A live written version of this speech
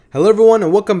Hello, everyone,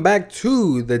 and welcome back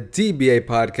to the DBA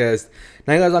podcast.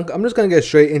 Now, guys, I'm just gonna get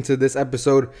straight into this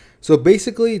episode. So,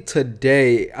 basically,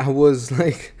 today I was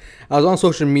on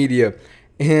social media,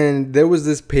 and there was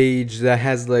this page that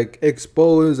has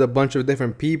exposed a bunch of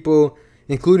different people,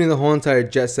 including the whole entire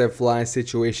Jet Set Fly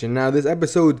situation. Now, this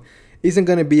episode isn't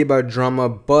gonna be about drama,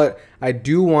 but I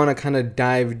do want to kind of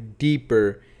dive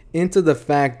deeper into the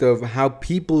fact of how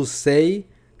people say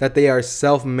that they are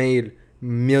self-made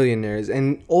millionaires,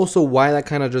 and also why that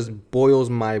kind of just boils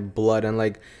my blood,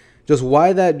 and just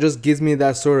why that just gives me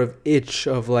that sort of itch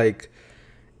of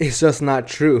it's just not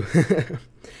true.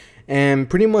 And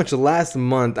pretty much last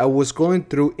month I was scrolling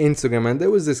through Instagram, and there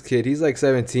was this kid, he's like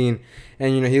 17,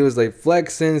 and he was like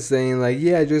flexing, saying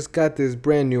yeah, I just got this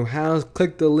brand new house,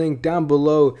 click the link down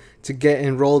below to get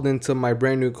enrolled into my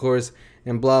brand new course,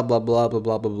 and blah blah blah blah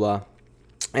blah blah blah.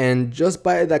 And just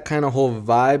by that kind of whole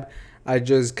vibe, I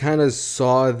just kind of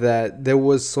saw that there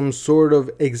was some sort of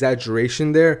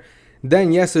exaggeration there.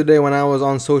 Then yesterday, when I was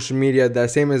on social media, that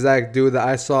same exact dude that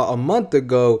I saw a month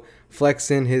ago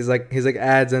flexing his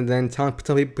ads and then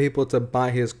telling people to buy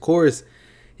his course,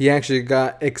 he actually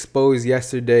got exposed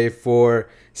yesterday for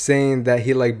saying that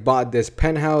he bought this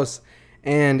penthouse,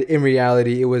 and in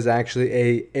reality, it was actually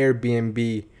a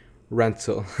Airbnb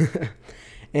rental.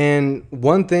 And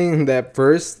one thing that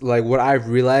first, what I've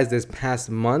realized this past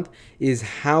month is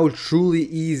how truly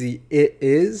easy it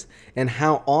is, and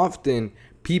how often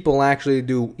people actually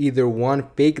do either one,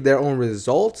 fake their own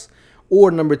results,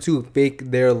 or number two, fake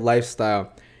their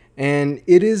lifestyle. And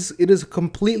it is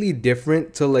completely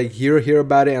different to hear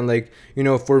about it,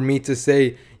 and for me to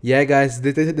say, yeah guys,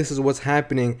 this is what's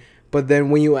happening. But then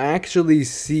when you actually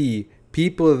see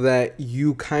people that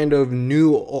you kind of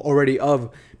knew already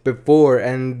of before,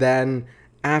 and then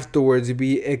afterwards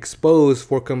be exposed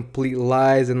for complete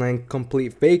lies and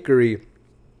complete fakery,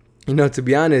 to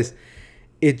be honest,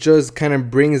 it just kind of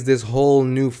brings this whole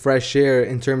new fresh air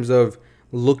in terms of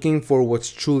looking for what's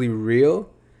truly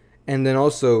real, and then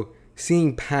also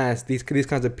seeing past these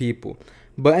kinds of people.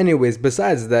 But anyways,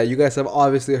 besides that, you guys have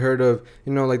obviously heard of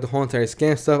the whole entire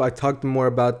scam stuff. I talked more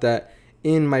about that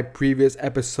in my previous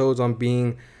episodes on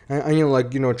being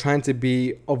trying to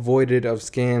be avoided of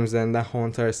scams and that whole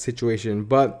entire situation.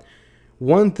 But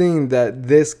one thing that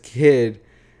this kid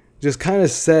just kind of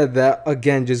said that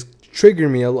again just triggered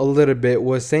me a little bit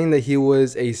was saying that he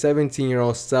was a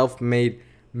 17-year-old self-made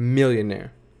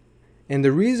millionaire. And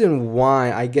the reason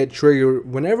why I get triggered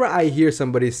whenever I hear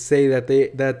somebody say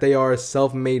that they are a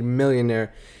self-made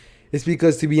millionaire is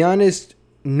because, to be honest,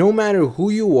 no matter who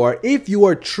you are, if you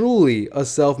are truly a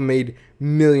self-made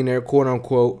millionaire, quote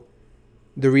unquote,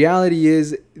 the reality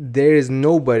is there is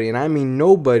nobody, and I mean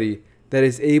nobody, that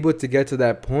is able to get to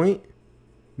that point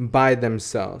by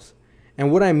themselves.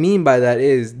 And what I mean by that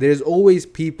is there's always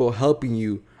people helping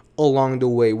you along the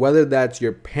way, whether that's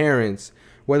your parents,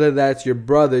 whether that's your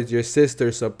brothers, your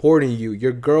sisters supporting you,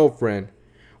 your girlfriend,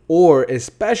 or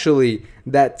especially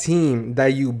that team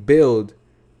that you build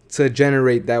to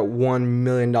generate that $1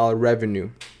 million revenue.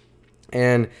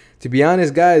 And to be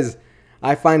honest, guys,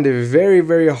 I find it very,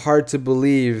 very hard to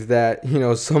believe that,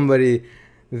 somebody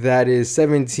that is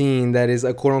 17, that is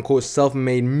a quote unquote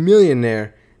self-made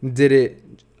millionaire, did it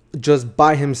just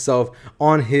by himself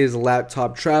on his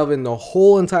laptop, traveling the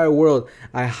whole entire world.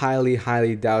 I highly,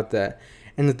 highly doubt that.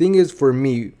 And the thing is, for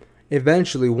me,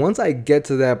 eventually, once I get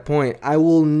to that point, I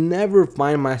will never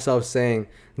find myself saying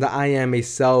that I am a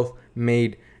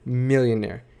self-made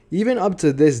millionaire. Even up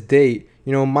to this date,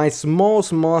 my small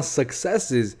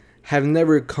successes have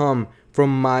never come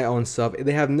from my own self.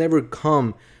 They have never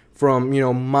come from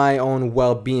my own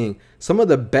well-being. Some of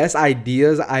the best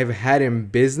ideas I've had in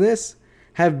business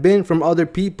have been from other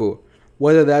people,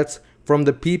 whether that's from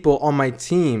the people on my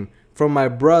team, from my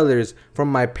brothers,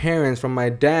 from my parents, from my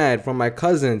dad, from my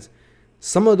cousins.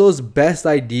 Some of those best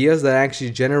ideas that actually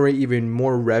generate even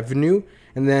more revenue,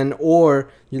 and then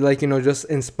or just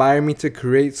inspire me to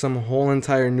create some whole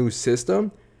entire new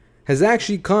system, has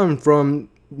actually come from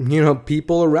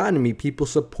people around me, people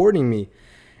supporting me.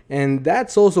 And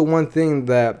that's also one thing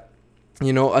that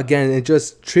again, it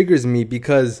just triggers me,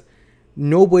 because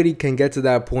nobody can get to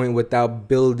that point without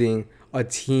building a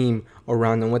team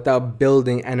around them, without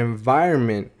building an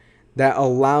environment that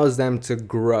allows them to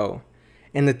grow.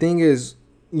 And the thing is,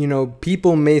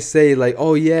 people may say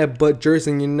oh yeah, but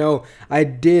Jerson, I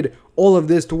did all of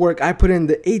this to work. I put in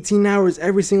the 18 hours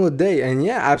every single day. And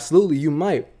yeah, absolutely, you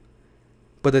might.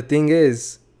 But the thing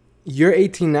is, your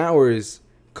 18 hours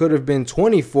could have been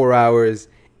 24 hours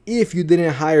if you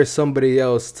didn't hire somebody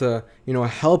else to,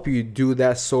 help you do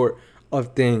that sort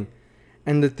of thing.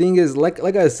 And the thing is, like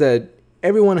I said,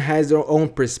 everyone has their own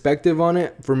perspective on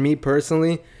it. For me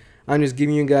personally, I'm just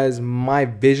giving you guys my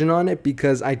vision on it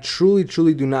because I truly,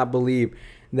 truly do not believe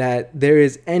that there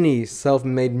is any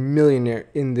self-made millionaire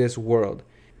in this world.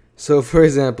 So, for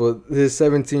example, this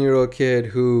 17-year-old kid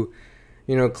who,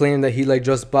 claimed that he like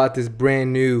just bought this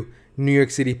brand new New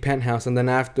York City penthouse and then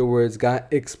afterwards got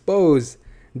exposed,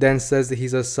 then says that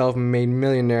he's a self-made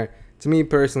millionaire. To me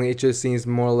personally, it just seems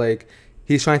more like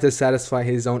he's trying to satisfy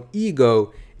his own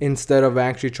ego instead of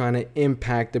actually trying to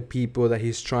impact the people that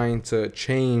he's trying to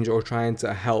change or trying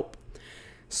to help.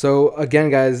 So again,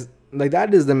 guys, like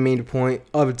that is the main point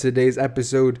of today's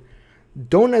episode.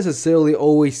 Don't necessarily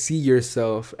always see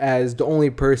yourself as the only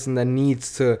person that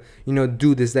needs to,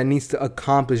 do this, that needs to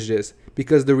accomplish this.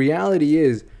 Because the reality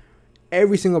is,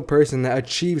 every single person that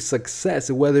achieves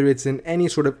success, whether it's in any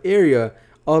sort of area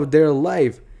of their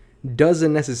life,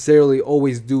 doesn't necessarily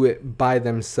always do it by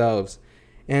themselves.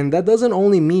 And that doesn't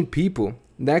only mean people.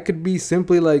 That could be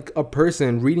simply like a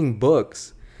person reading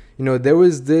books. There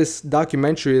was this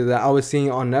documentary that I was seeing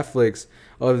on Netflix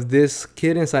of this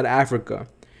kid inside Africa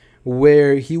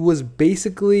where he was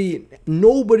basically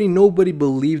nobody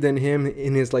believed in him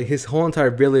in his whole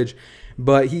entire village,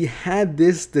 but he had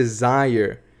this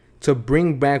desire to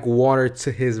bring back water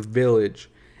to his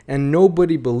village, and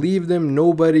nobody believed him.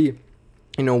 Nobody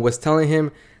was telling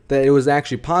him that it was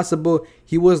actually possible.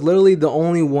 He was literally the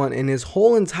only one in his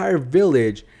whole entire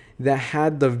village that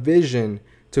had the vision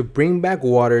to bring back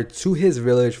water to his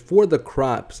village for the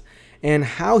crops. And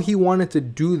how he wanted to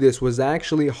do this was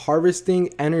actually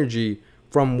harvesting energy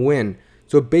from wind.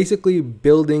 So basically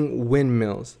building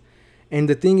windmills. And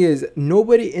the thing is,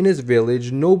 nobody in his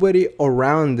village, nobody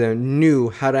around them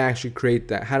knew how to actually create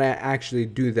that, how to actually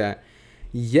do that.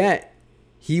 Yet,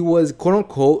 he was quote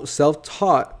unquote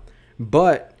self-taught,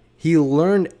 but he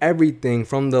learned everything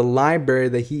from the library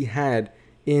that he had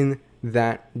in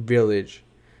that village.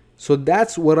 So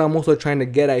that's what I'm also trying to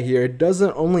get at here. It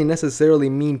doesn't only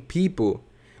necessarily mean people.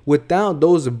 Without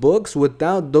those books,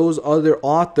 without those other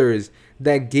authors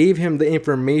that gave him the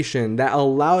information, that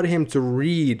allowed him to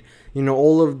read,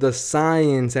 all of the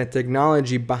science and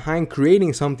technology behind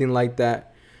creating something like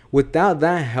that, without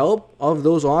that help of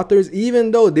those authors,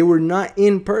 even though they were not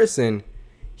in person,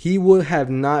 he would have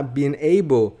not been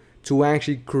able to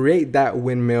actually create that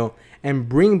windmill and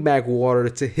bring back water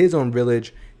to his own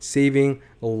village, saving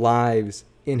lives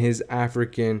in his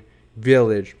African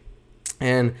village.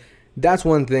 And that's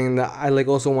one thing that I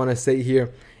also want to say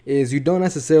here is you don't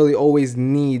necessarily always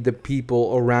need the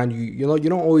people around you. You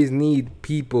don't always need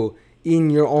people in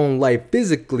your own life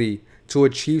physically to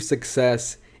achieve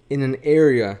success in an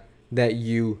area that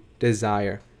you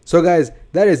desire. So guys,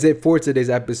 that is it for today's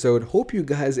episode. Hope you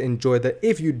guys enjoyed that.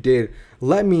 If you did,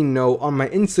 let me know on my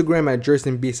Instagram at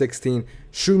JersonB16.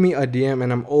 Shoot me a DM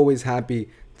and I'm always happy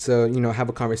to have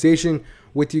a conversation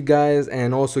with you guys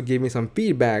and also give me some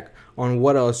feedback on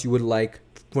what else you would like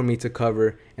for me to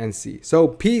cover and see. So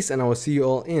peace, and I will see you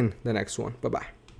all in the next one. Bye bye.